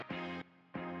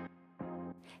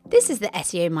This is the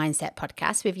SEO Mindset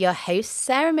Podcast with your hosts,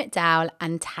 Sarah McDowell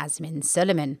and Tasmin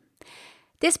Suleiman.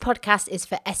 This podcast is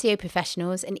for SEO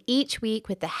professionals, and each week,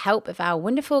 with the help of our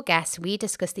wonderful guests, we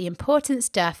discuss the important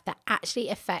stuff that actually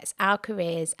affects our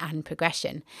careers and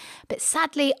progression, but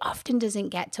sadly often doesn't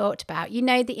get talked about. You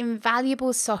know, the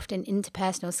invaluable soft and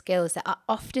interpersonal skills that are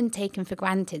often taken for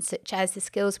granted, such as the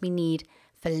skills we need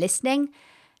for listening,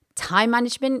 time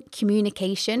management,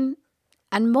 communication,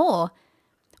 and more.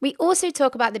 We also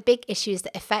talk about the big issues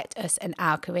that affect us and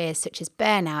our careers, such as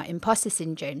burnout, imposter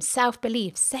syndrome,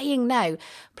 self-belief, saying no,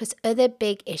 plus other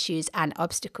big issues and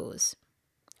obstacles.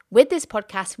 With this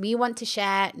podcast, we want to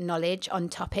share knowledge on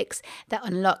topics that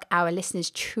unlock our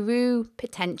listeners' true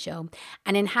potential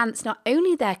and enhance not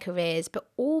only their careers,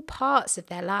 but all parts of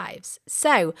their lives.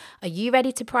 So, are you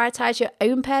ready to prioritize your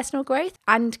own personal growth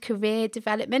and career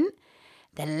development?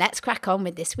 Then let's crack on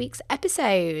with this week's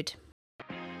episode.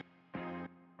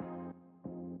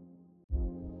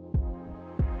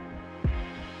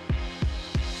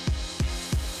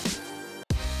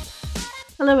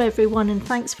 Hello everyone, and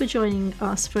thanks for joining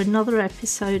us for another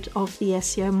episode of the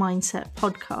SEO Mindset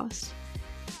Podcast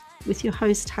with your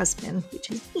host Tasmin,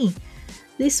 which is me.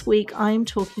 This week I'm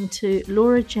talking to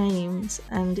Laura James,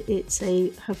 and it's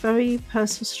her very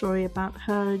personal story about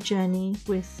her journey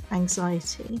with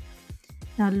anxiety.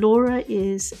 Now, Laura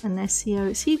is an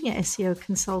senior SEO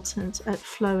consultant at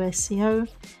Flow SEO,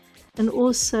 and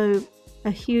also a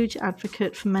huge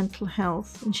advocate for mental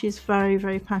health, and she's very,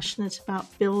 very passionate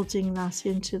about building that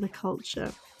into the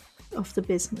culture of the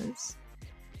business.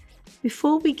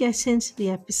 Before we get into the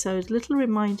episode, a little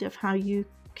reminder of how you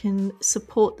can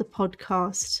support the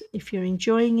podcast if you're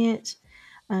enjoying it.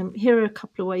 Here are a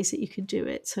couple of ways that you can do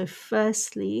it. So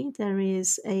firstly, there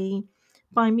is a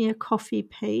Buy Me a Coffee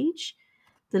page.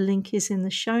 The link is in the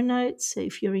show notes. So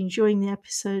if you're enjoying the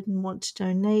episode and want to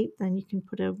donate, then you can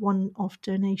put a one-off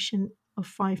donation of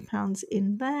 £5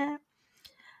 in there.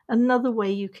 Another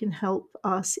way you can help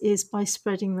us is by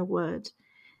spreading the word.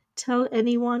 Tell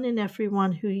anyone and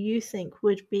everyone who you think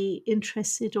would be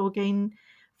interested or gain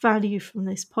value from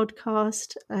this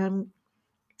podcast.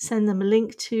 Send them a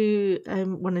link to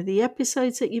one of the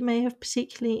episodes that you may have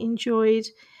particularly enjoyed.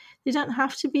 They don't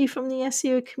have to be from the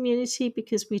SEO community,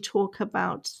 because we talk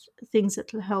about things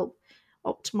that will help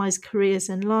optimize careers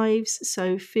and lives.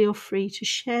 So feel free to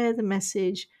share the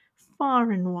message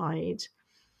far and wide.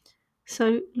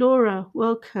 So Laura,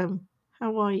 welcome.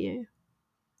 How are you?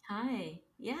 Hi.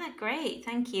 Yeah, great.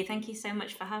 Thank you. Thank you so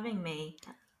much for having me.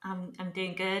 I'm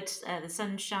doing good. The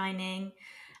sun's shining.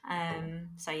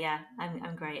 So yeah,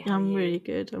 I'm great. How are I'm you? really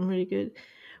good. I'm really good.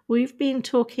 We've been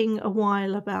talking a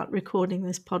while about recording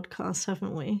this podcast,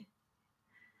 haven't we?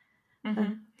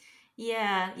 hmm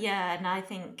Yeah, and I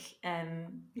think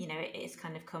it's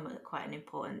kind of come at quite an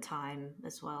important time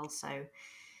as well. So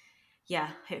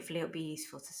yeah, hopefully it'll be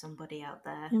useful to somebody out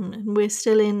there. And we're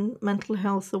still in Mental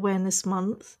Health Awareness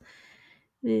Month.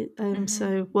 When we're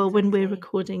Exactly.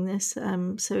 recording this,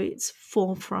 so it's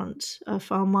forefront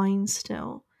of our minds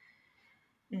still.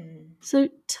 Mm. So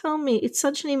tell me, it's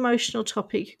such an emotional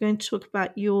topic. You're going to talk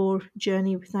about your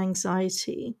journey with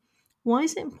anxiety. Why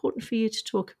is it important for you to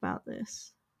talk about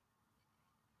this?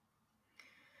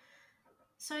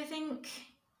 So I think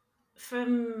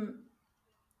from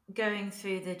going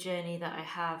through the journey that I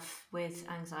have with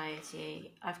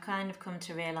anxiety, I've kind of come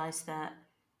to realize that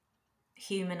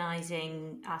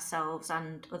humanizing ourselves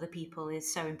and other people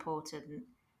is so important.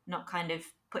 Not kind of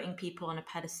putting people on a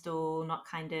pedestal, not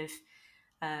kind of,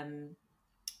 um,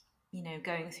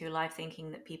 going through life thinking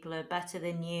that people are better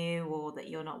than you or that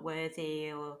you're not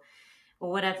worthy or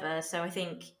whatever. So I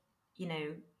think, you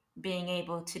know, being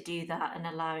able to do that and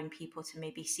allowing people to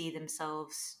maybe see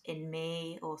themselves in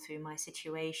me or through my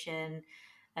situation,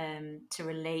 to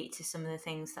relate to some of the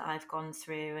things that I've gone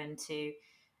through and to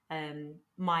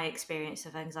my experience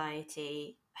of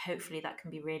anxiety, hopefully that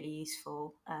can be really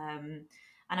useful.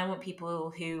 And I want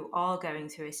people who are going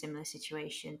through a similar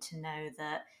situation to know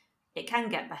that it can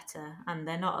get better and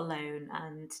they're not alone,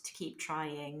 and to keep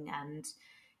trying. And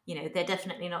they're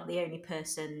definitely not the only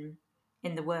person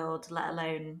in the world, let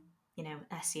alone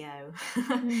SEO,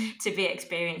 Mm. to be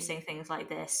experiencing things like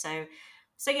this.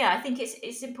 So yeah, I think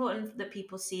it's important that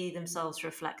people see themselves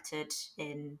reflected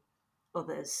in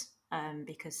others,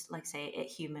 because like I say, it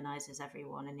humanizes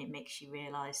everyone and it makes you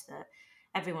realize that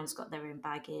everyone's got their own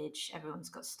baggage, everyone's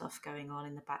got stuff going on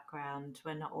in the background.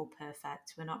 We're not all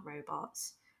perfect, we're not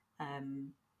robots.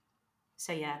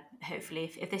 So yeah,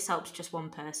 hopefully if this helps just one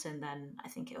person, then I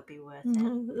think it'll be worth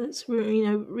it. That's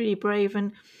really, really brave.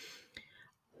 And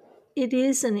it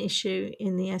is an issue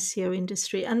in the SEO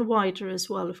industry and wider as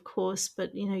well, of course.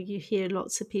 But you hear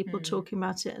lots of people talking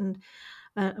about it, and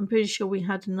I'm pretty sure we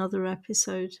had another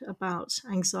episode about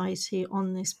anxiety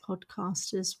on this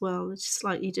podcast as well. It's a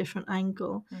slightly different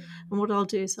angle. And what I'll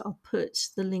do is I'll put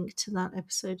the link to that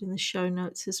episode in the show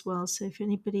notes as well. So if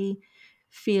anybody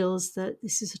feels that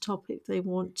this is a topic they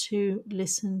want to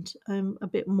listen to, a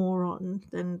bit more on,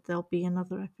 then there'll be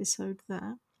another episode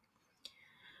there.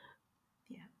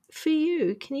 Yeah. For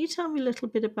you, can you tell me a little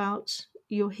bit about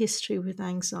your history with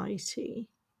anxiety?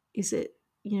 Is it,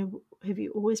 have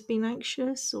you always been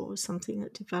anxious or something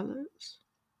that developed?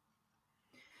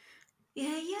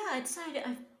 Yeah, I'd say that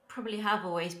I probably have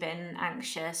always been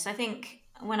anxious. I think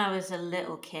when I was a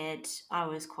little kid, I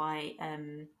was quite,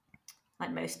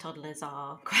 like most toddlers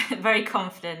are, quite very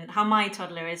confident. How my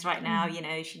toddler is right now,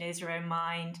 she knows her own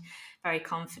mind, very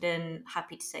confident,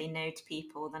 happy to say no to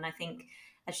people. Then I think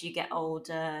as you get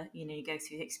older, you go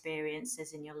through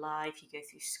experiences in your life, you go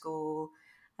through school,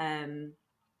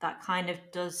 that kind of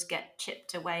does get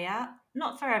chipped away at.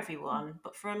 Not for everyone,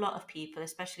 but for a lot of people,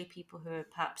 especially people who are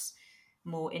perhaps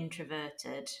more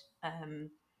introverted.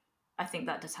 I think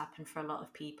that does happen for a lot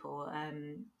of people.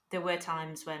 There were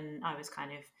times when I was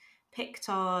kind of picked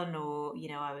on, or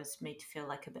I was made to feel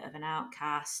like a bit of an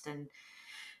outcast, and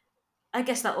I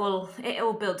guess that all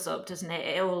builds up, doesn't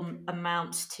it? It all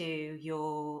amounts to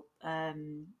your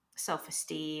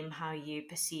self-esteem, how you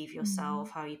perceive yourself,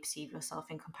 how you perceive yourself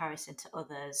in comparison to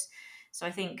others. So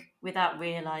I think without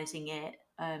realizing it,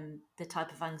 the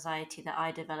type of anxiety that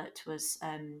I developed was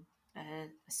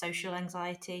social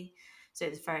anxiety. So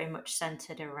it's very much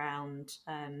centered around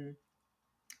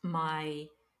my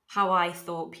how I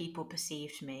thought people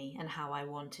perceived me and how I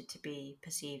wanted to be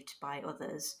perceived by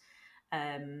others.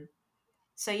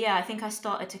 So yeah, I think I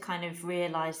started to kind of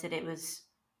realize that it was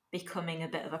becoming a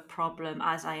bit of a problem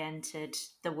as I entered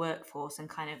the workforce and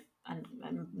kind of and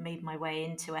made my way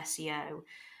into SEO.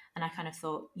 And I kind of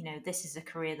thought, this is a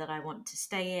career that I want to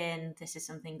stay in. This is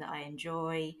something that I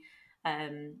enjoy.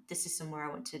 This is somewhere I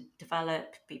want to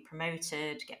develop, be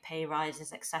promoted, get pay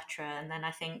rises, etc. And then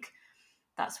I think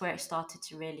that's where it started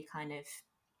to really kind of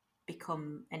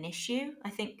become an issue. I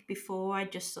think before I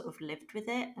just sort of lived with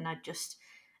it and I just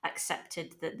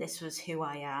accepted that this was who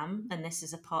I am and this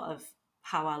is a part of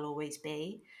how I'll always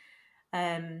be.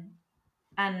 And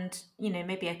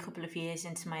maybe a couple of years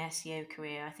into my SEO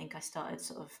career, I think I started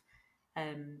sort of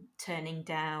turning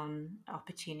down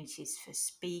opportunities for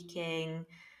speaking,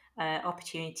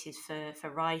 opportunities for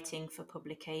writing, for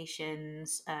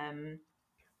publications,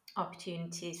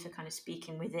 opportunities for kind of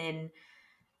speaking within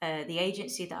the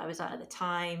agency that I was at the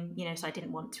time, so I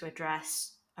didn't want to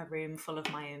address a room full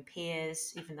of my own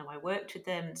peers, even though I worked with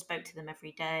them and spoke to them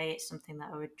every day. It's something that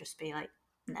I would just be like,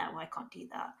 no, I can't do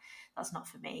that. That's not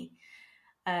for me.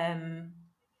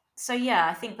 So yeah,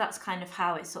 I think that's kind of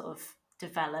how it sort of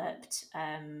developed.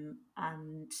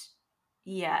 And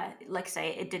yeah, like I say,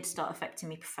 it did start affecting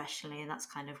me professionally, and that's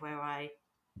kind of where I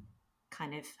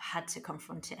kind of had to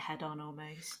confront it head on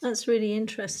almost. That's really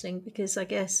interesting because I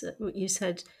guess what you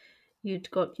said,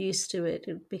 you'd got used to it,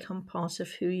 it'd become part of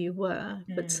who you were,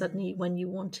 but suddenly when you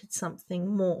wanted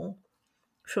something more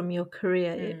from your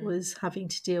career, it was having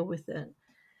to deal with it.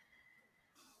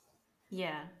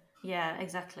 Yeah,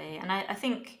 exactly. And I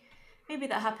think maybe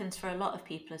that happens for a lot of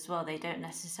people as well. They don't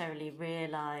necessarily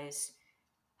realize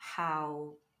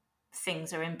how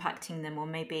things are impacting them, or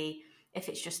maybe if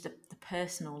it's just the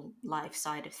personal life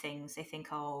side of things, they think,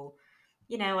 oh,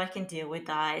 I can deal with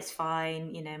that. It's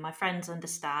fine. My friends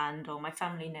understand, or my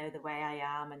family know the way I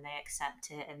am and they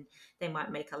accept it, and they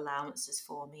might make allowances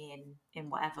for me in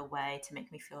whatever way to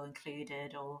make me feel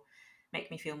included or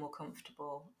make me feel more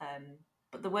comfortable.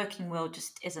 But the working world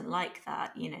just isn't like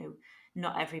that.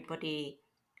 Not everybody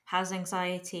has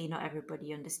anxiety. Not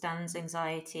everybody understands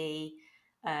anxiety.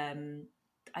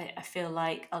 I feel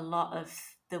like a lot of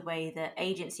the way that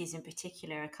agencies in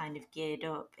particular are kind of geared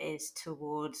up is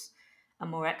towards a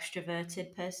more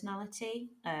extroverted personality.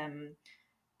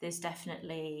 There's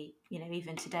definitely,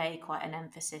 even today, quite an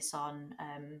emphasis on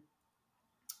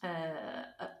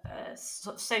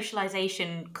sort of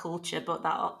socialization culture, but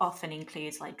that often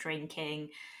includes like drinking,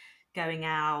 going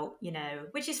out,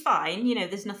 which is fine.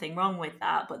 There's nothing wrong with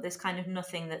that, but there's kind of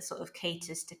nothing that sort of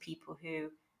caters to people who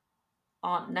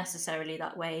aren't necessarily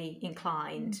that way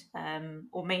inclined,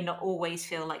 or may not always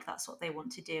feel like that's what they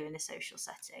want to do in a social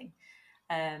setting.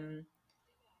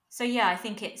 So yeah, I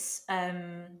think it's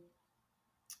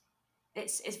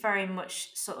very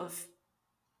much sort of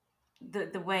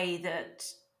the way that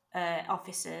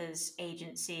officers,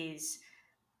 agencies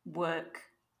work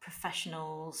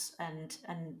professionals and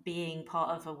being part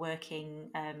of a working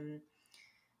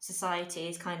society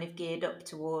is kind of geared up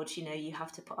towards, you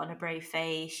have to put on a brave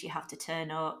face, you have to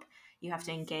turn up, you have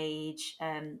to engage.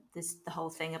 There's the whole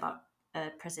thing about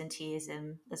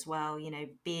presenteeism as well,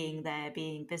 being there,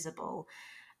 being visible,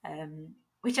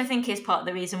 which I think is part of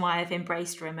the reason why I've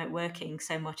embraced remote working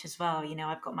so much as well.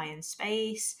 I've got my own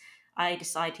space. I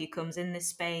decide who comes in this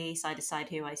space. I decide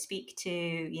who I speak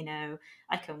to.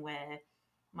 I can wear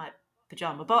my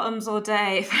pajama bottoms all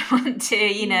day if I want to.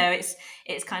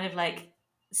 It's kind of like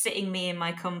sitting me in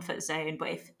my comfort zone.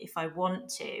 But if I want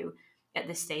to, at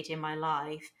this stage in my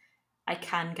life, I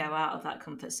can go out of that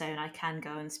comfort zone. I can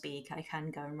go and speak. I can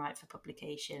go and write for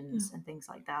publications and things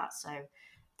like that. So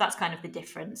that's kind of the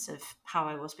difference of how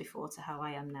I was before to how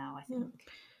I am now, I think.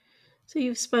 So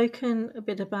you've spoken a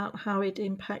bit about how it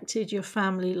impacted your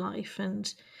family life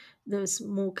and there's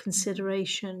more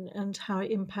consideration and how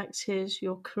it impacted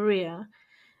your career.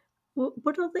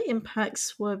 What other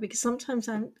impacts were? Because sometimes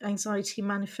anxiety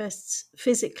manifests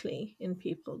physically in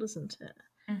people, doesn't it?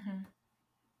 Mm-hmm.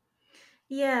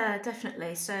 Yeah,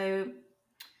 definitely. So,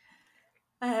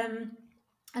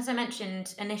 as I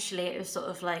mentioned initially, it was sort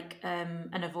of like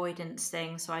an avoidance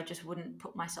thing. So I just wouldn't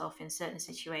put myself in certain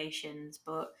situations.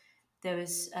 But there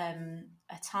was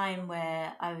a time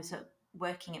where I was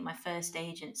working at my first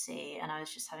agency and I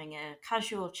was just having a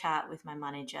casual chat with my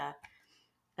manager.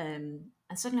 And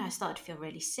suddenly I started to feel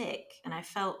really sick. And I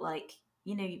felt like,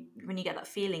 when you get that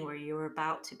feeling where you're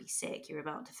about to be sick, you're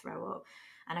about to throw up.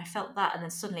 And I felt that. And then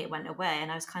suddenly it went away.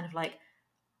 And I was kind of like,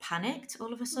 panicked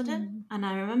all of a sudden. And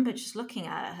I remember just looking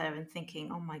at her and thinking,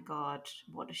 oh my God,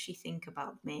 what does she think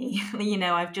about me?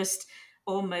 I've just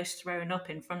almost thrown up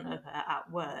in front of her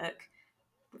at work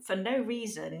for no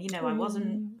reason. I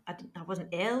wasn't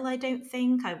ill, I don't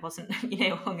think. I wasn't,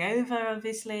 hungover,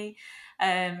 obviously.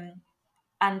 And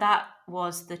that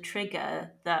was the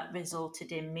trigger that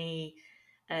resulted in me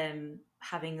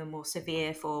having a more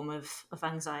severe form of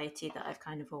anxiety that I've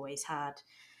kind of always had.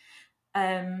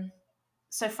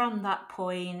 So from that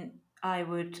point, I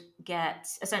would get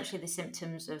essentially the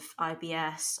symptoms of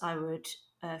IBS. I would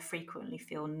frequently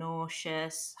feel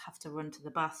nauseous, have to run to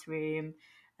the bathroom,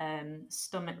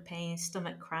 stomach pain,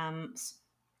 stomach cramps.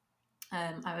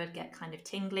 I would get kind of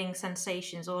tingling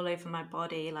sensations all over my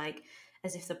body, like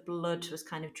as if the blood was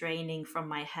kind of draining from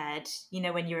my head.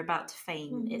 When you're about to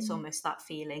faint, it's almost that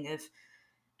feeling of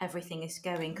everything is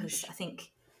going, because I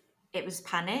think it was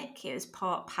panic. It was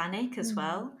part panic as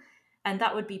well. And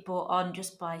that would be brought on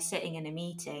just by sitting in a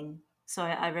meeting. So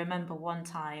I remember one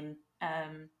time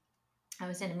I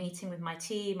was in a meeting with my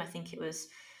team. I think it was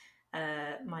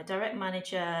my direct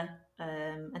manager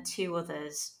and two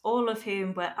others, all of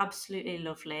whom were absolutely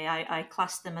lovely. I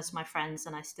classed them as my friends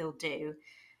and I still do.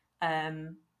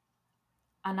 And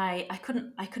I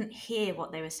couldn't hear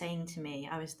what they were saying to me.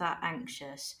 I was that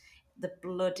anxious. The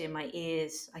blood in my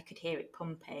ears, I could hear it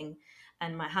pumping,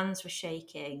 and my hands were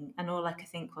shaking. And all I could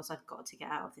think was, I've got to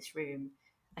get out of this room.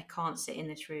 I can't sit in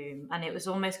this room. And it was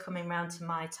almost coming round to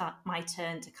my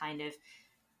turn to kind of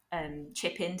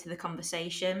chip into the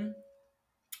conversation.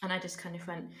 And I just kind of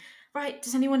went, right,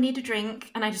 does anyone need a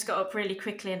drink? And I just got up really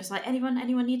quickly and was like, anyone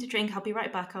need a drink? I'll be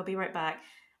right back. I'll be right back.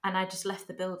 And I just left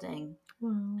the building.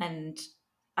 Wow. And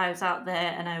I was out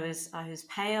there and I was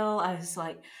pale. I was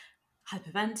like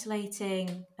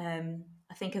hyperventilating.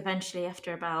 I think eventually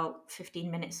after about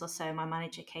 15 minutes or so, my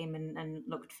manager came and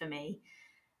looked for me.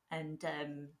 And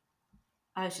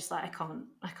I was just like, I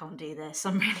can't do this.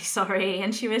 I'm really sorry.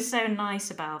 And she was so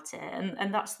nice about it.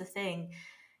 And that's the thing,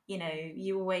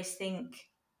 you always think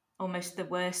almost the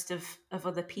worst of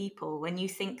other people. When you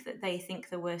think that they think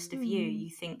the worst of you, you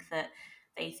think that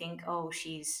they think, oh,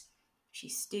 she's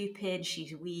stupid,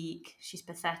 she's weak, she's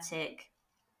pathetic.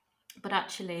 But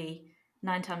actually,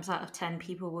 9 times out of 10,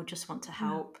 people will just want to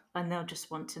help and they'll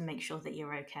just want to make sure that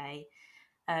you're okay.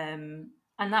 And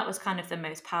that was kind of the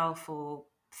most powerful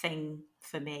thing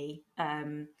for me.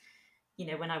 When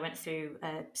I went through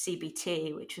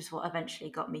CBT, which was what eventually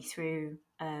got me through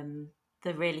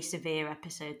the really severe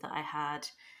episode that I had.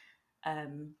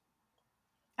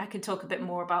 I can talk a bit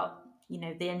more about,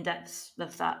 the in-depth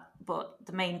of that, but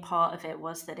the main part of it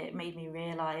was that it made me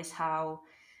realize how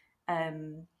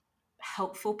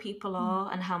helpful people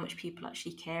are and how much people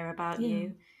actually care about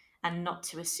you, and not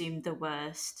to assume the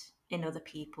worst in other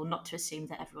people, not to assume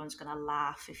that everyone's going to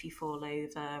laugh if you fall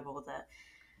over, or that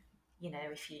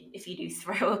if you do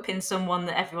throw up in someone,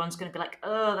 that everyone's going to be like,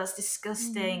 oh, that's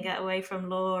disgusting, get away from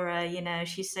Laura,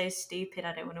 she's so stupid,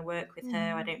 I don't want to work with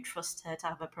her, I don't trust her to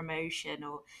have a promotion,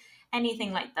 or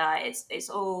anything like that. It's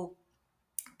all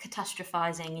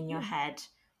catastrophizing in your head,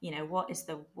 what is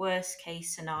the worst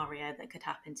case scenario that could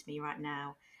happen to me right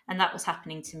now? And that was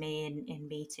happening to me in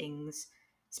meetings,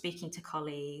 speaking to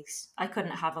colleagues. I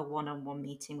couldn't have a one-on-one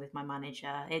meeting with my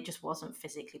manager. It just wasn't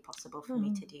physically possible for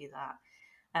me to do that.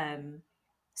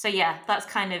 So yeah, that's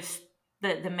kind of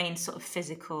the main sort of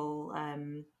physical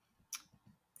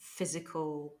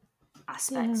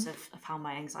aspects of how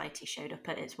my anxiety showed up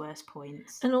at its worst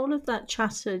points. And all of that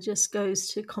chatter just goes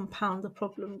to compound the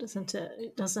problem, doesn't it?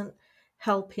 It doesn't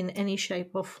help in any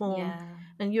shape or form. Yeah.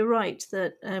 And you're right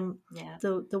that Yeah.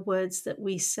 the words that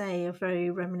we say are very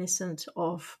reminiscent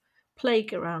of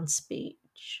playground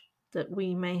speech that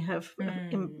we may have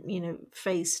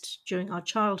faced during our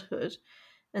childhood,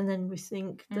 and then we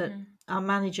think that our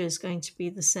manager is going to be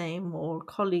the same or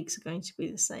colleagues are going to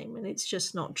be the same, and it's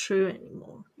just not true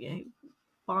anymore.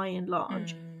 By and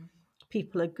large,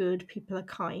 people are good, people are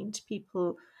kind,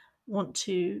 people want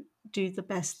to do the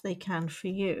best they can for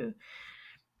you.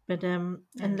 But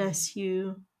unless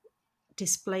you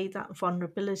display that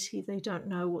vulnerability, they don't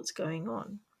know what's going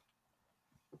on.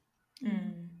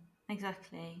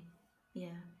 Exactly.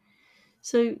 Yeah.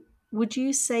 So, would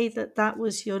you say that that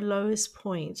was your lowest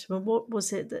point? Well, what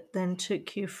was it that then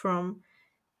took you from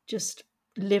just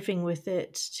living with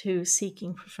it to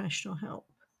seeking professional help?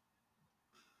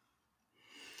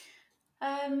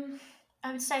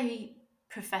 I would say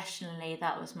professionally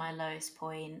that was my lowest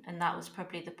point, and that was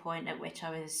probably the point at which I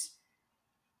was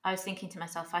thinking to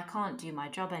myself, I can't do my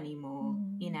job anymore.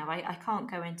 I can't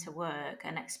go into work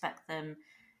and expect them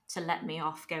to let me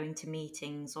off going to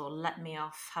meetings or let me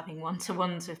off having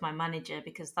one-to-ones with my manager,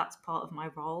 because that's part of my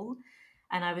role.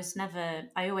 And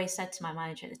I always said to my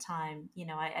manager at the time,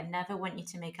 I never want you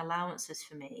to make allowances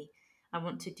for me. I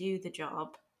want to do the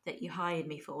job that you hired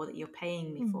me for, that you're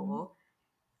paying me for.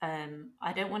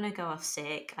 I don't want to go off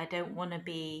sick. I don't want to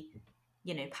be,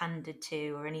 pandered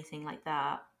to or anything like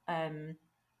that.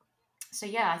 So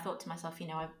yeah, I thought to myself,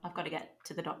 I've got to get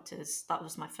to the doctors. That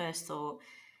was my first thought.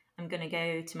 I'm going to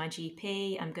go to my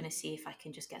GP. I'm going to see if I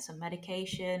can just get some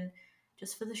medication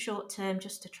just for the short term,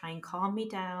 just to try and calm me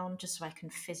down, just so I can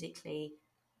physically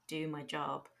do my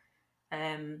job.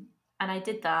 And I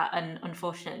did that, and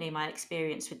unfortunately, my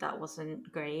experience with that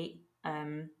wasn't great.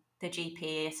 The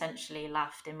GP essentially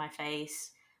laughed in my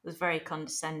face, was very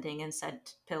condescending, and said,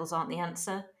 "Pills aren't the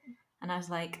answer." And I was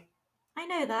like, "I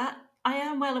know that. I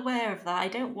am well aware of that. I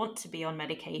don't want to be on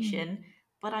medication,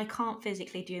 but I can't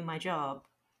physically do my job."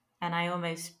 And I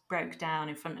almost broke down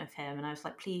in front of him, and I was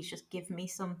like, "Please just give me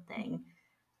something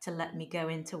to let me go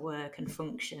into work and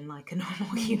function like a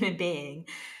normal human being."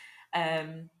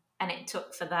 And it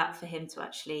took for him to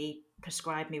actually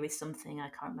prescribe me with something. I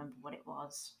can't remember what it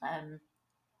was.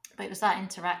 But it was that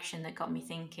interaction that got me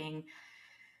thinking,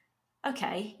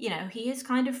 okay, he is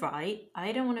kind of right.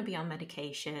 I don't want to be on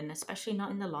medication, especially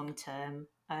not in the long term.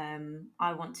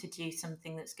 I want to do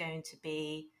something that's going to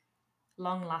be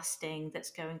long lasting,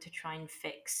 that's going to try and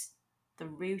fix the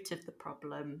root of the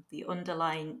problem, the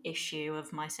underlying issue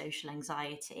of my social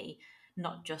anxiety,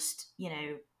 not just,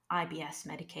 IBS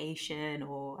medication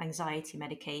or anxiety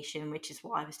medication, which is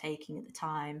what I was taking at the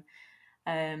time,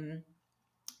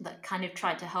 that kind of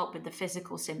tried to help with the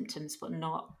physical symptoms, but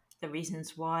not the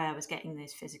reasons why I was getting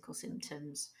those physical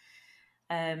symptoms.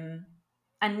 And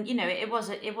it was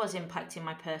impacting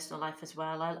my personal life as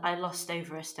well. I lost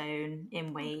over a stone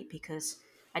in weight because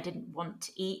I didn't want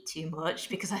to eat too much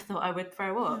because I thought I would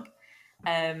throw up.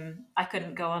 I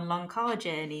couldn't go on long car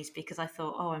journeys because I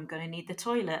thought, oh, I'm going to need the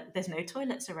toilet. There's no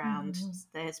toilets around.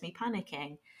 There's me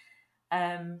panicking.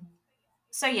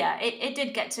 So yeah, it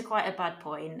did get to quite a bad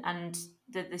point, and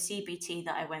the CBT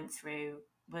that I went through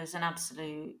was an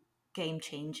absolute game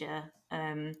changer.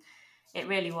 It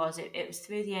really was. It was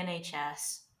through the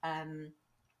NHS.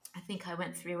 I think I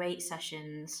went through 8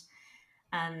 sessions,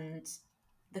 and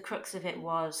the crux of it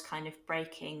was kind of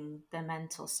breaking the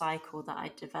mental cycle that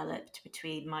I developed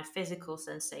between my physical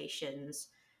sensations,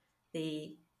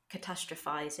 the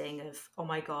catastrophizing of, oh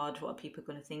my God, what are people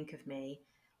going to think of me?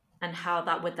 And how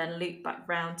that would then loop back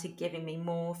round to giving me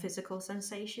more physical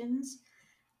sensations.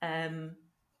 And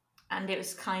it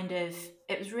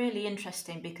was really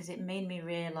interesting because it made me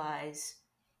realize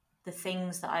the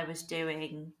things that I was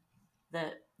doing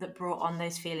that brought on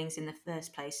those feelings in the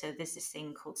first place. So there's this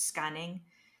thing called scanning,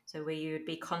 so where you would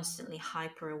be constantly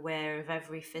hyper aware of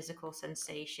every physical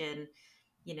sensation.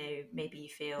 Maybe you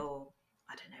feel,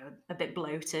 I don't know, a bit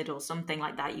bloated or something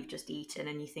like that. You've just eaten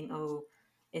and you think, oh,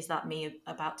 is that me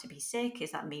about to be sick?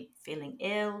 Is that me feeling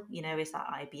ill? Is that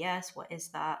IBS? What is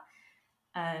that?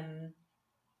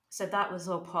 So that was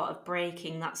all part of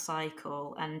breaking that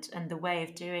cycle, and the way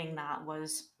of doing that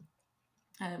was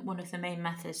one of the main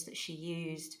methods that she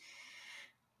used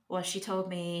was she told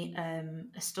me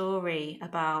a story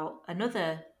about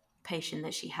another patient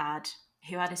that she had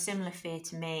who had a similar fear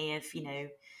to me of,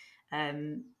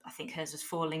 I think hers was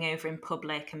falling over in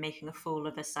public and making a fool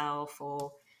of herself,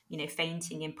 or,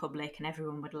 fainting in public and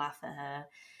everyone would laugh at her.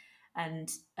 And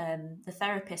the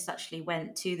therapist actually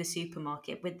went to the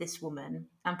supermarket with this woman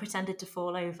and pretended to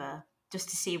fall over just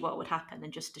to see what would happen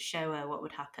and just to show her what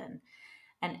would happen.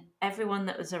 And everyone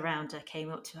that was around her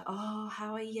came up to her. Oh,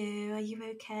 how are you? Are you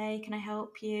okay? Can I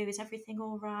help you? Is everything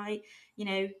all right?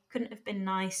 Couldn't have been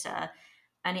nicer.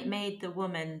 And it made the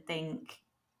woman think,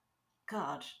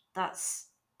 God, that's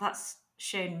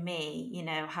shown me,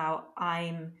 how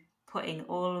I'm putting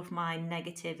all of my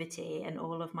negativity and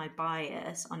all of my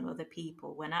bias on other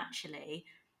people, when actually,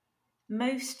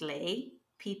 mostly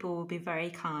people will be very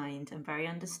kind and very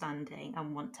understanding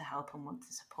and want to help and want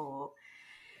to support.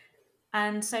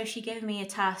 And so she gave me a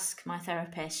task, my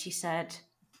therapist. She said,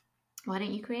 why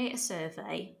don't you create a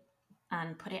survey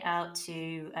and put it out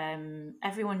to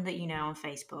everyone that you know on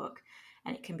Facebook?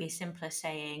 And it can be as simple as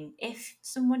saying, if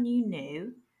someone you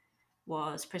knew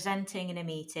was presenting in a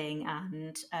meeting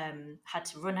and had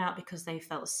to run out because they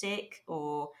felt sick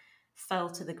or fell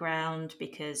to the ground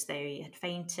because they had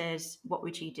fainted, what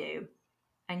would you do?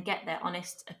 And get their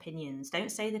honest opinions.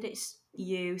 Don't say that it's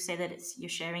you, say that you're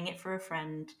sharing it for a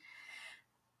friend.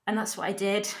 And that's what I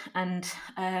did. And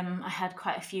I had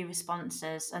quite a few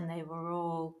responses, and they were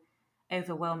all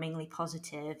overwhelmingly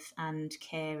positive and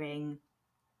caring.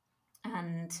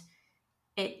 And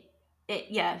it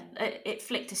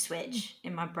flicked a switch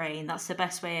in my brain. That's the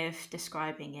best way of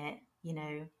describing it.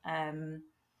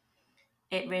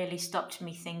 It really stopped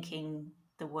me thinking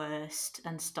the worst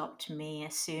and stopped me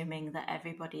assuming that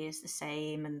everybody is the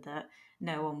same and that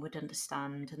no one would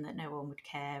understand and that no one would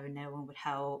care and no one would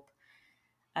help.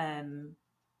 And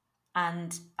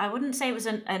I wouldn't say it was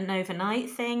an overnight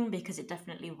thing, because it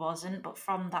definitely wasn't. But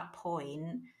from that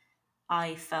point,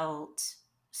 I felt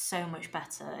so much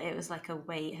better. It was like a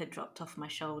weight had dropped off my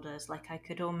shoulders. Like I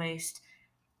could almost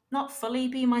not fully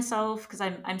be myself, because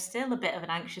I'm still a bit of an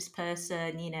anxious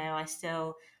person. I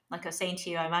still, like I was saying to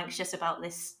you, I'm anxious about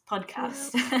this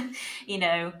podcast.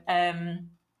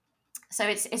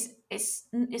 So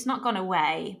it's not gone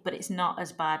away, but it's not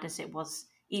as bad as it was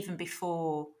even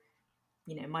before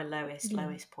my lowest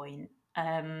point.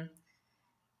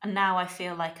 And now I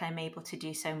feel like I'm able to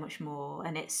do so much more,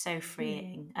 and it's so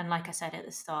freeing. And like I said at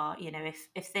the start,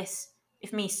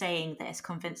 if me saying this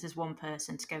convinces one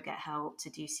person to go get help, to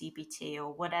do CBT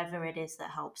or whatever it is that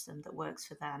helps them, that works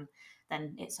for them,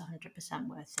 then it's 100%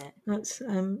 worth it.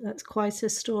 That's quite a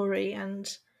story,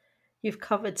 and you've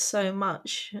covered so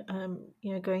much.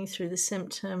 Going through the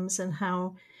symptoms and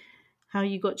how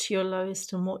you got to your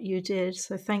lowest and what you did.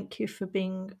 So thank you for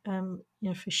being,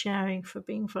 for sharing, for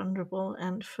being vulnerable,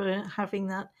 and for having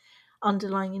that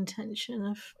underlying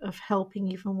intention of helping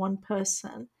even one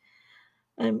person.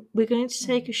 We're going to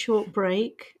take a short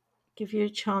break, give you a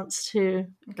chance to,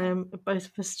 both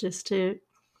of us, just to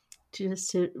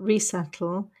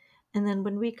resettle. And then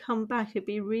when we come back, it'd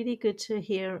be really good to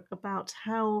hear about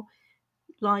how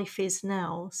life is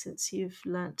now since you've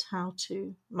learnt how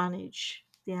to manage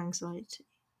the anxiety.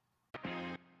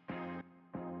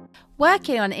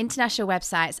 Working on international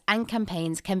websites and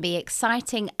campaigns can be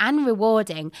exciting and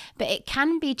rewarding, but it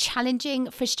can be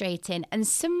challenging, frustrating, and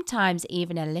sometimes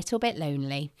even a little bit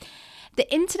lonely.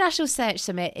 The International Search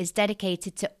Summit is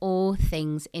dedicated to all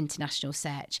things international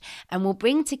search and will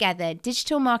bring together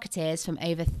digital marketeers from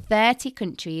over 30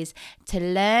 countries to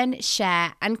learn,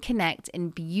 share, and connect in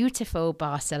beautiful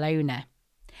Barcelona.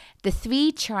 The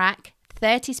 3-track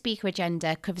 30 speaker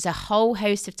agenda covers a whole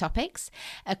host of topics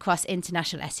across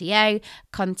international SEO,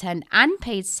 content, and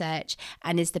paid search,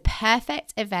 and is the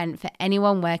perfect event for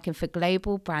anyone working for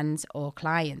global brands or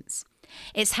clients.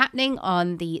 It's happening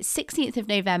on the 16th of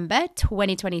November,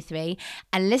 2023,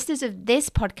 and listeners of this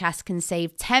podcast can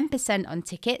save 10% on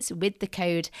tickets with the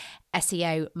code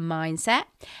SEO Mindset.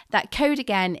 That code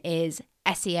again is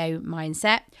SEO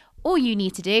Mindset. All you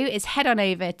need to do is head on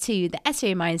over to the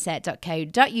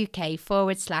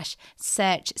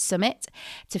seomindset.co.uk/search summit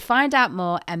to find out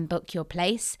more and book your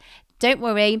place. Don't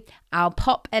worry, I'll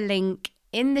pop a link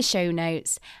in the show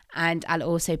notes, and I'll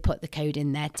also put the code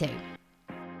in there too.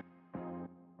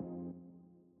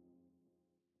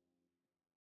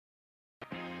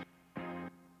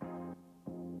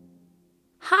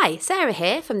 Hi, Sarah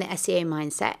here from the SEO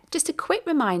Mindset. Just a quick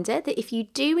reminder that if you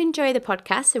do enjoy the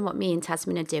podcast and what me and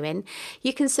Tasmin are doing,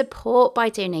 you can support by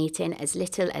donating as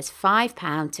little as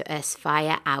 £5 to us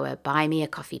via our Buy Me a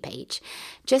Coffee page.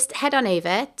 Just head on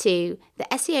over to the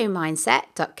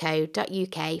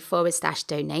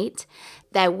seomindset.co.uk/donate.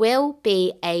 There will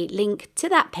be a link to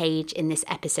that page in this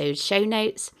episode's show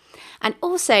notes. And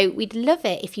also, we'd love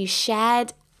it if you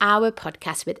shared our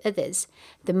podcast with others.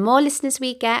 The more listeners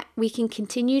we get, we can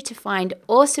continue to find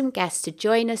awesome guests to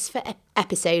join us for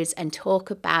episodes and talk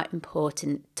about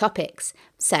important topics.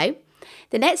 So,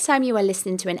 the next time you are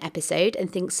listening to an episode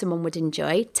and think someone would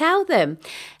enjoy, tell them.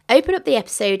 Open up the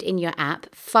episode in your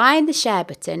app, find the share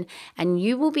button, and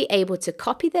you will be able to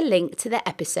copy the link to the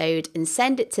episode and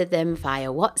send it to them via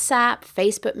WhatsApp,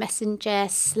 Facebook Messenger,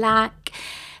 Slack.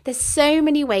 There's so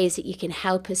many ways that you can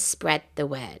help us spread the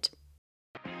word.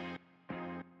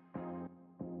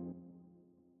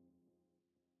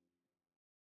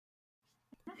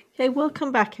 Okay,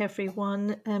 welcome back,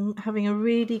 everyone. Having a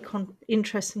really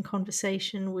interesting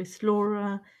conversation with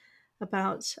Laura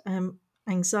about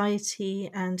anxiety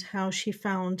and how she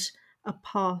found a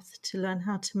path to learn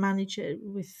how to manage it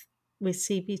with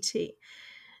CBT.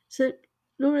 So,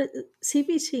 Laura,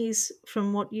 CBT's,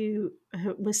 from what you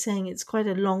were saying, it's quite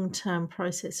a long-term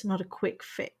process, not a quick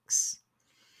fix.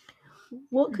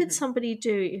 What could somebody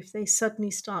do if they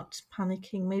suddenly start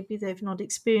panicking? Maybe they've not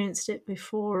experienced it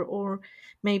before, or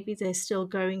maybe they're still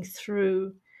going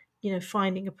through,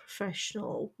 finding a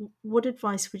professional. What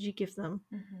advice would you give them?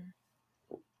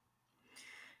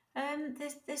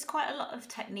 There's quite a lot of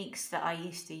techniques that I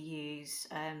used to use.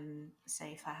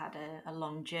 Say if I had a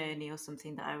long journey or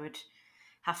something that I would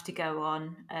have to go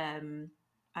on.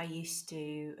 I used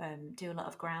to do a lot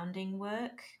of grounding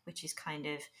work, which is kind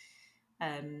of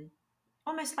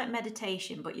almost like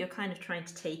meditation, but you're kind of trying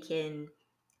to take in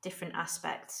different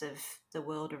aspects of the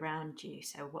world around you.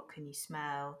 So, what can you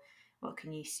smell? What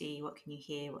can you see? What can you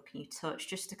hear? What can you touch?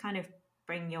 Just to kind of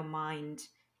bring your mind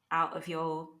out of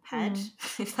your head,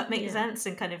 if that makes sense,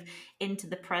 and kind of into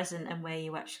the present and where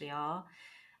you actually are.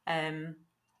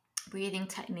 Breathing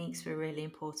techniques were really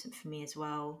important for me as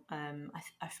well.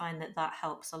 I find that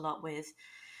helps a lot with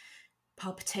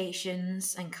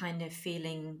palpitations and kind of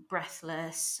feeling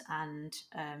breathless and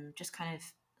just kind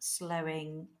of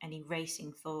slowing any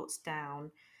racing thoughts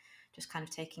down, just kind of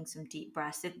taking some deep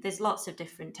breaths. There's lots of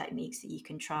different techniques that you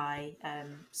can try.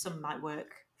 Some might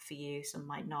work for you, some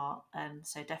might not.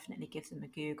 So definitely give them a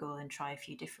Google and try a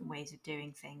few different ways of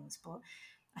doing things. But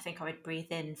I think I would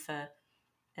breathe in for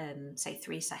say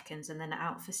 3 seconds and then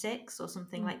out for 6 or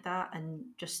something like that,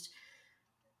 and just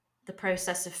the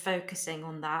process of focusing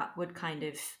on that would kind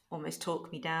of almost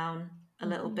talk me down a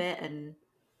little bit and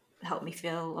help me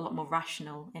feel a lot more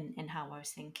rational in how I was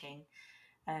thinking.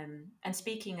 And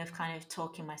speaking of kind of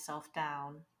talking myself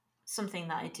down, something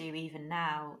that I do even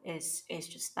now is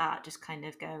just that, just kind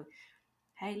of go,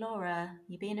 hey Laura,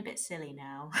 you're being a bit silly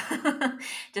now.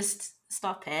 Just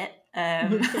stop it.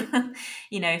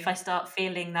 If I start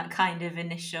feeling that kind of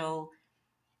initial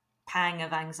pang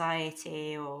of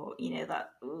anxiety, or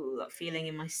that feeling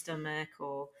in my stomach,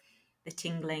 or the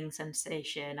tingling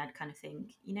sensation, I'd kind of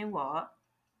think, you know what,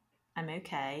 I'm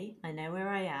okay, I know where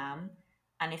I am,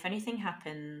 and if anything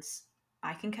happens,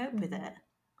 I can cope with it,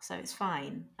 so it's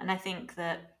fine. And I think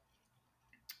that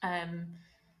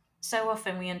so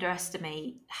often we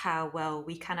underestimate how well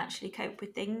we can actually cope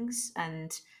with things,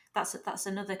 and that's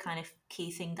another kind of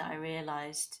key thing that I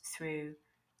realized through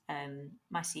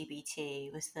my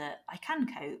CBT, was that I can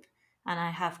cope, and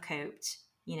I have coped,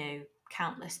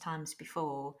 countless times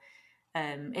before.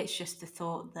 It's just the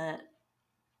thought that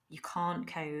you can't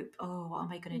cope. Oh, what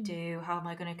am I going to do? How am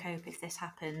I going to cope if this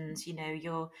happens? It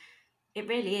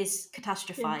really is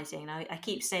catastrophizing. I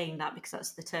keep saying that because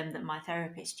that's the term that my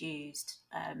therapist used.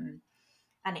 And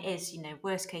it is,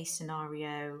 worst case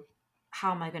scenario.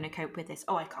 How am I going to cope with this?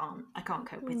 Oh, I can't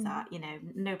cope with that.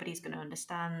 Nobody's going to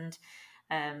understand.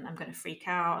 I'm going to freak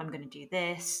out. I'm going to do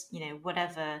this.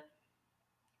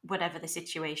 Whatever the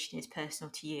situation is personal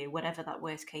to you, whatever that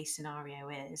worst case scenario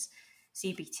is,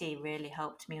 CBT really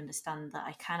helped me understand that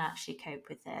I can actually cope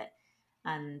with it,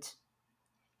 and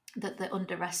that the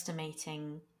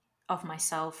underestimating of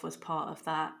myself was part of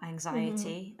that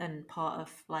anxiety and part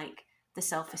of like the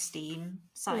self-esteem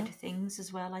side of things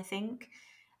as well, I think,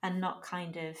 and not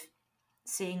kind of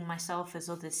seeing myself as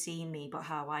others see me, but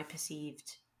how I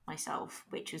perceived myself,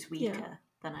 which was weaker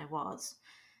than I was.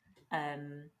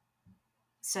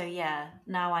 So yeah,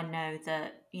 now I know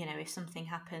that, if something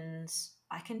happens,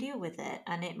 I can deal with it,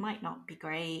 and it might not be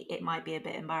great, it might be a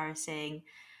bit embarrassing,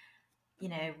 you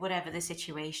know, whatever the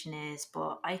situation is,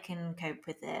 but I can cope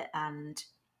with it. And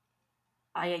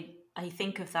I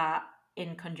think of that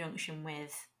in conjunction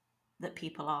with that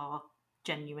people are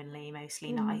genuinely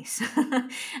mostly nice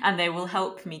and they will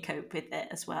help me cope with it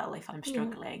as well if I'm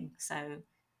struggling. So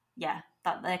yeah,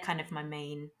 that they're kind of my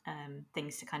main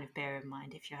things to kind of bear in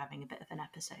mind if you're having a bit of an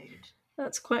episode.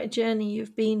 That's quite a journey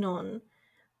you've been on,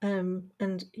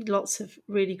 and lots of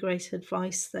really great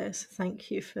advice there. So thank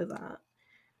you for that.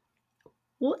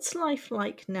 What's life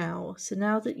like now? So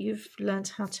now that you've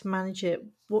learned how to manage it,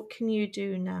 what can you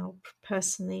do now,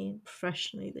 personally and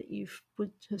professionally, that you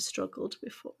would have struggled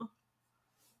before?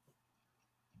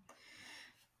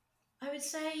 I would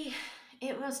say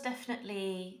it was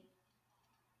definitely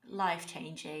life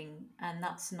changing, and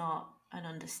that's not an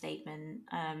understatement.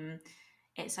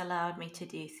 It's allowed me to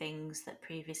do things that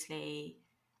previously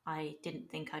I didn't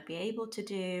think I'd be able to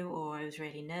do, or I was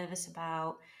really nervous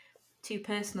about. Two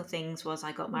personal things was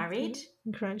I got married, Okay.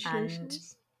 and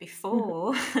Congratulations.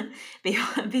 before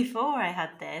before I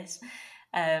had this,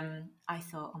 I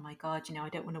thought, oh my god, you know, I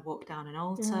don't want to walk down an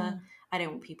altar. Yeah. I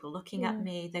don't want people looking at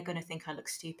me. They're going to think I look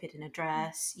stupid in a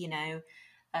dress, you know.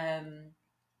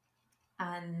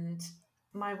 And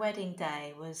my wedding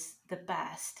day was the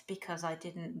best because I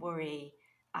didn't worry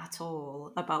at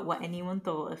all about what anyone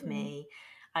thought of me.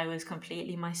 I was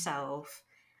completely myself,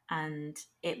 and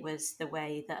it was the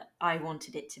way that I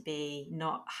wanted it to be,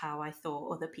 not how I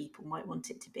thought other people might want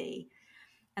it to be.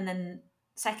 And then,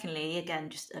 secondly, again,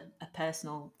 just a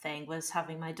personal thing was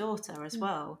having my daughter as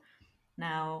well.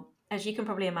 Now, as you can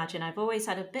probably imagine, I've always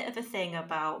had a bit of a thing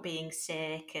about being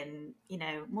sick, and, you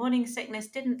know, morning sickness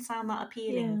didn't sound that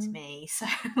appealing to Yeah. me. So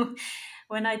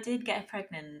when I did get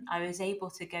pregnant, I was able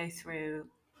to go through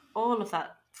all of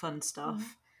that fun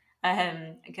stuff.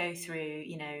 Go through,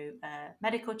 you know,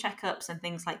 medical checkups and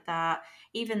things like that.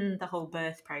 Even the whole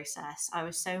birth process, I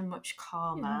was so much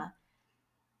calmer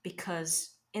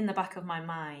because in the back of my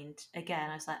mind,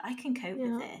 again, I was like, I can cope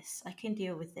with this. I can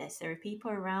deal with this. There are people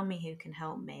around me who can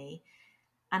help me.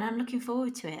 And I'm looking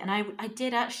forward to it. And I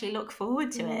did actually look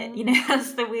forward to it. You know,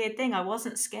 that's the weird thing. I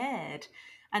wasn't scared.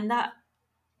 And that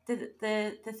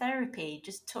the therapy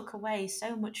just took away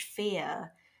so much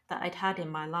fear that I'd had in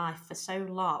my life for so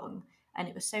long. And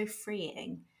it was so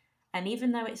freeing. And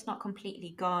even though it's not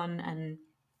completely gone, and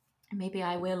maybe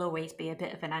I will always be a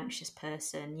bit of an anxious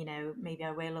person, you know, maybe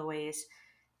I will always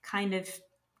kind of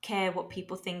care what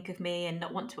people think of me and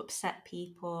not want to upset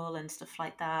people and stuff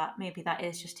like that. Maybe that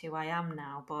is just who I am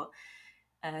now, but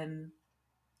um,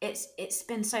 it's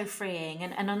been so freeing.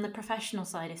 And on the professional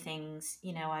side of things,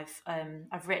 you know,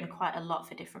 I've written quite a lot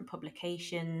for different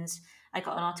publications. I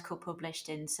got an article published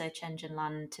in Search Engine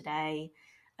Land today.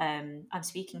 I'm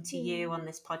speaking to you on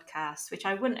this podcast, which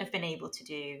I wouldn't have been able to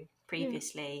do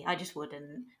previously. I just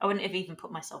wouldn't. I wouldn't have even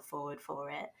put myself forward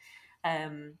for it.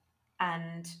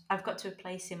 And I've got to a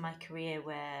place in my career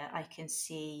where I can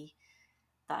see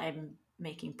that I'm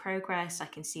making progress. I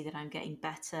can see that I'm getting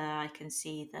better. I can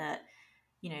see that,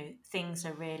 you know, things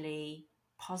are really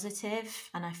positive,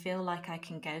 and I feel like I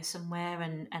can go somewhere,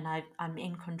 and I'm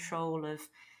in control of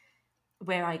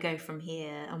where I go from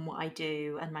here and what I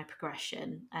do and my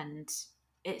progression. And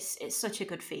it's such a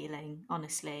good feeling,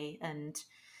 honestly. And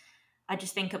I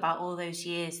just think about all those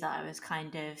years that I was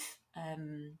kind of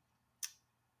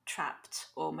trapped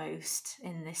almost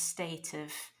in this state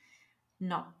of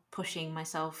not pushing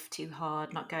myself too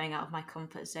hard, not going out of my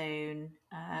comfort zone,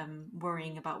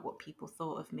 worrying about what people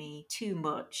thought of me too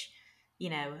much, you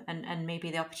know, and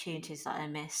maybe the opportunities that I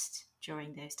missed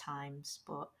during those times.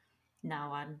 But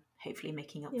now I'm hopefully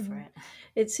making up for it.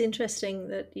 It's interesting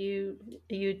that you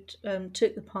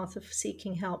took the path of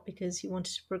seeking help because you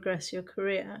wanted to progress your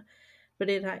career, but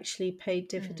it actually paid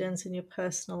dividends in your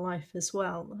personal life as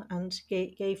well, and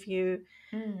gave you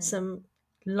some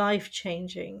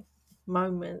life-changing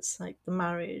moments like the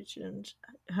marriage and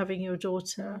having your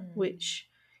daughter, which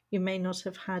you may not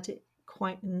have had it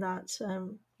quite in that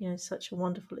such a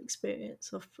wonderful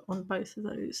experience on both of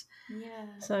those. Yeah,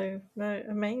 So no,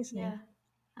 amazing. yeah,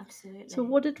 So, absolutely.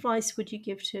 what advice would you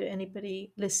give to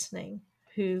anybody listening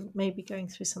who may be going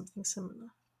through something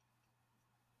similar?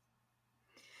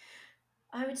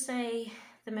 I would say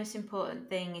the most important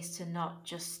thing is to not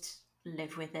just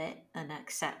live with it and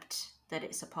accept that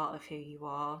it's a part of who you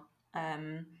are.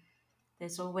 Um,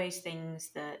 there's always things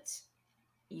that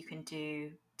you can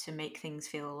do to make things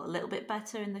feel a little bit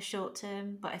better in the short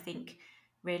term, but I think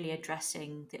really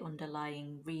addressing the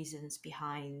underlying reasons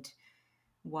behind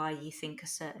why you think a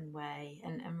certain way,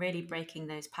 and really breaking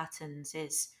those patterns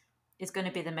is going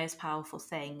to be the most powerful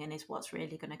thing, and is what's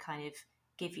really going to kind of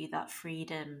give you that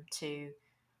freedom to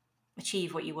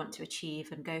achieve what you want to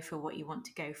achieve and go for what you want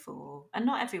to go for. And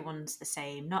not everyone's the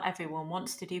same. Not everyone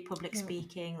wants to do public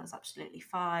speaking. That's absolutely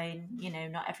fine.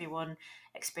 Not everyone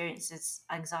experiences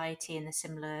anxiety in a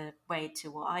similar way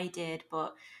to what I did.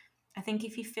 But I think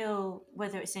if you feel,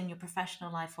 whether it's in your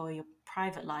professional life or your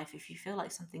private life, if you feel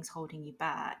like something's holding you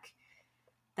back,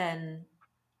 then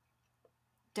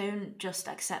don't just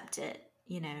accept it,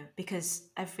 because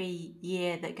every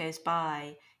year that goes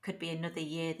by could be another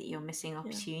year that you're missing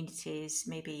opportunities.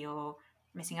 Maybe you're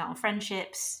missing out on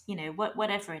friendships,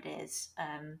 whatever it is.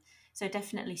 So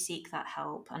definitely seek that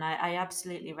help. And I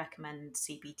absolutely recommend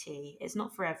CBT. It's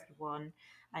not for everyone.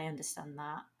 I understand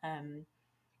that.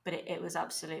 But it was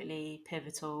absolutely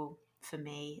pivotal for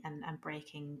me and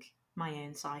breaking my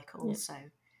own cycle. So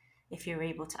if you're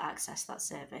able to access that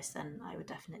service, then I would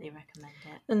definitely recommend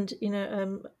it. And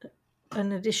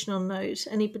an additional note: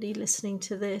 anybody listening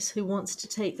to this who wants to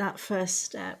take that first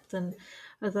step, then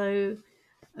although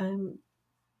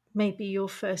maybe your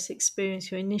first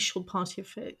experience, your initial part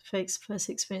of your first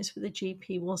experience with a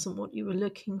GP wasn't what you were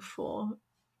looking for,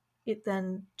 it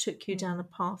then took you down a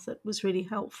path that was really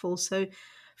helpful. So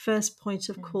first point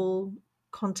of call,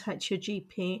 contact your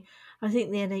GP. I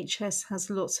think the NHS has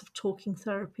lots of talking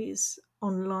therapies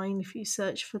online. If you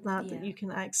search for that, that you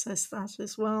can access that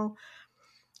as well.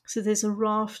 So there's a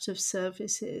raft of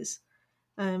services,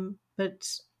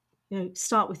 but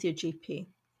start with your GP,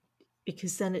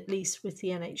 because then at least with the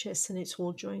NHS, then it's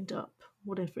all joined up,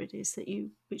 whatever it is that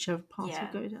whichever path you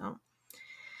go down.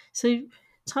 So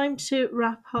time to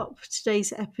wrap up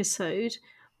today's episode.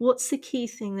 What's the key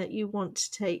thing that you want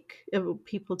to take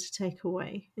people to take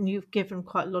away? And you've given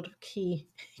quite a lot of key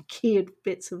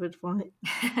bits of advice.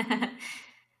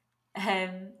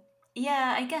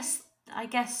 I guess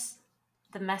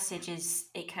the message is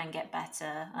it can get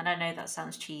better. And I know that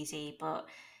sounds cheesy, but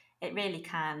it really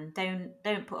can.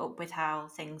 Don't put up with how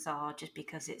things are just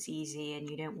because it's easy and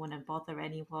you don't want to bother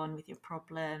anyone with your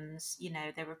problems.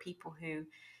 There are people who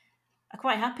are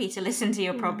quite happy to listen to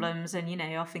your problems and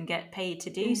often get paid to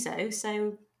do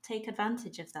so take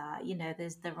advantage of that.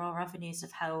 There are avenues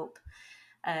of help.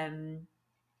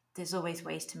 There's always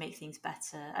ways to make things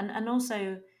better, and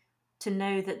also to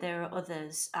know that there are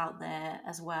others out there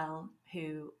as well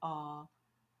who are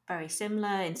very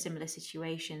similar, in similar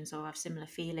situations, or have similar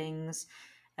feelings,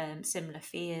 similar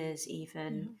fears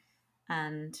even.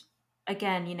 And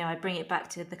again, I bring it back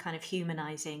to the kind of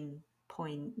humanizing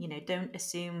point. Don't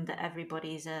assume that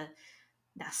everybody's a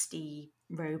nasty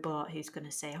robot who's going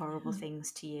to say horrible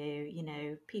things to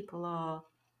you. People are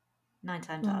 9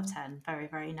 times out of 10 very,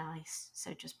 very nice.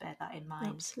 So just bear that in mind.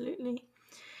 Absolutely.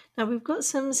 Now we've got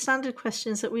some standard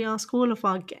questions that we ask all of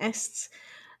our guests.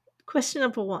 Question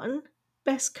number 1: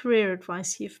 best career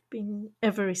advice you've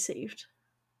ever received?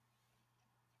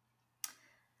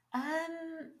 I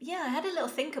had a little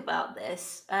think about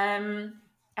this. I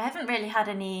haven't really had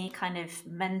any kind of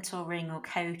mentoring or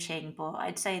coaching, but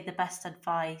I'd say the best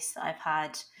advice that I've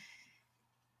had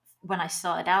when I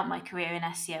started out my career in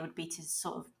SEO would be to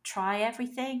sort of try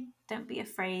everything. Don't be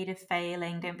afraid of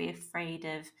failing. Don't be afraid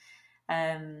of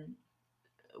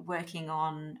working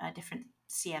on different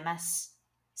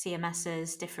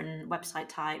CMSs, different website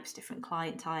types, different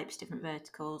client types, different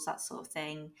verticals, that sort of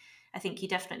thing. I think you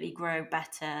definitely grow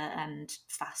better and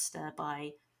faster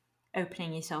by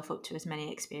opening yourself up to as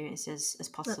many experiences as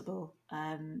possible.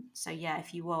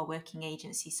 If you are working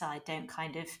agency side, don't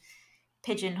kind of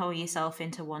pigeonhole yourself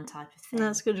into one type of thing.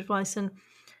 That's good advice. And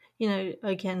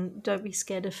again, don't be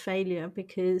scared of failure,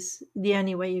 because the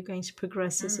only way you're going to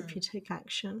progress is if you take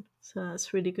action. So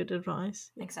that's really good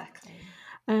advice. Exactly.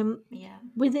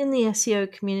 Within the SEO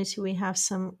community, we have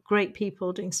some great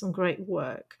people doing some great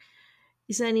work.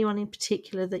 Is there anyone in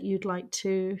particular that you'd like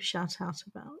to shout out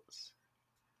about?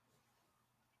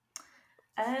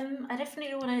 I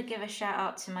definitely want to give a shout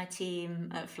out to my team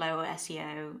at Flow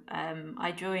SEO.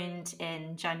 I joined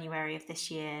in January of this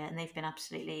year and they've been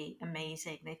absolutely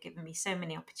amazing. They've given me so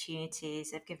many opportunities.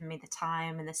 They've given me the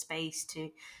time and the space to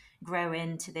grow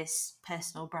into this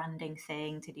personal branding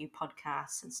thing, to do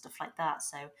podcasts and stuff like that.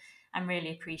 So I'm really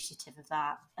appreciative of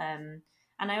that. And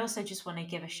I also just want to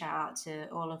give a shout out to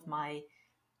all of my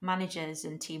managers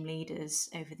and team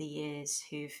leaders over the years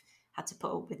who've had to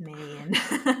put up with me and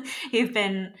who've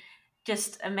been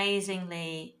just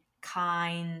amazingly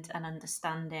kind and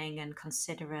understanding and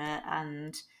considerate,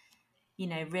 and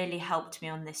really helped me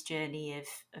on this journey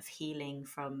of healing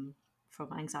from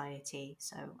anxiety.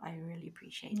 So I really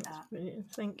appreciate that.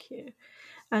 Brilliant, thank you.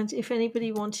 And if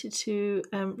anybody wanted to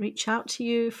reach out to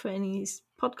you for any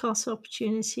podcast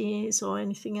opportunities or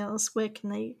anything else,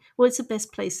 what's the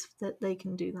best place that they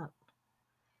can do that?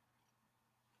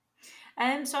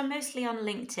 So I'm mostly on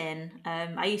LinkedIn.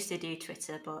 I used to do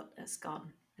Twitter, but it's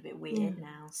gone a bit weird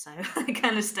now, so I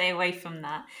kind of stay away from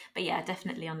that. But yeah,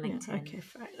 definitely on LinkedIn. Yeah, okay,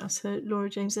 fair enough. So Laura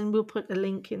James, and we'll put a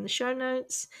link in the show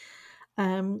notes.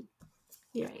 Yeah.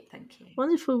 Great, thank you.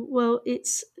 Wonderful. Well,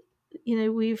 it's,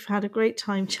 we've had a great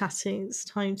time chatting. It's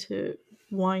time to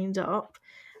wind up.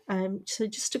 So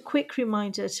just a quick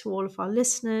reminder to all of our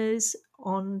listeners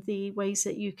on the ways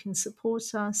that you can support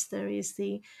us. There is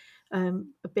the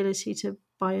ability to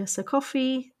buy us a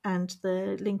coffee, and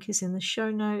the link is in the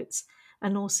show notes.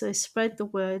 And also spread the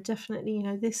word. Definitely,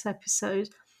 this episode,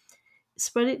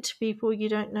 spread it to people you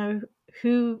don't know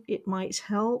who it might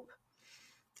help,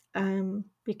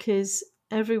 because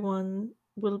everyone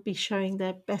will be showing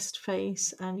their best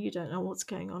face and you don't know what's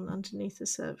going on underneath the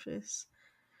surface.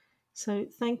 So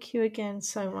thank you again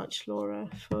so much, Laura,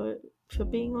 for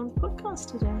being on the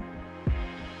podcast today.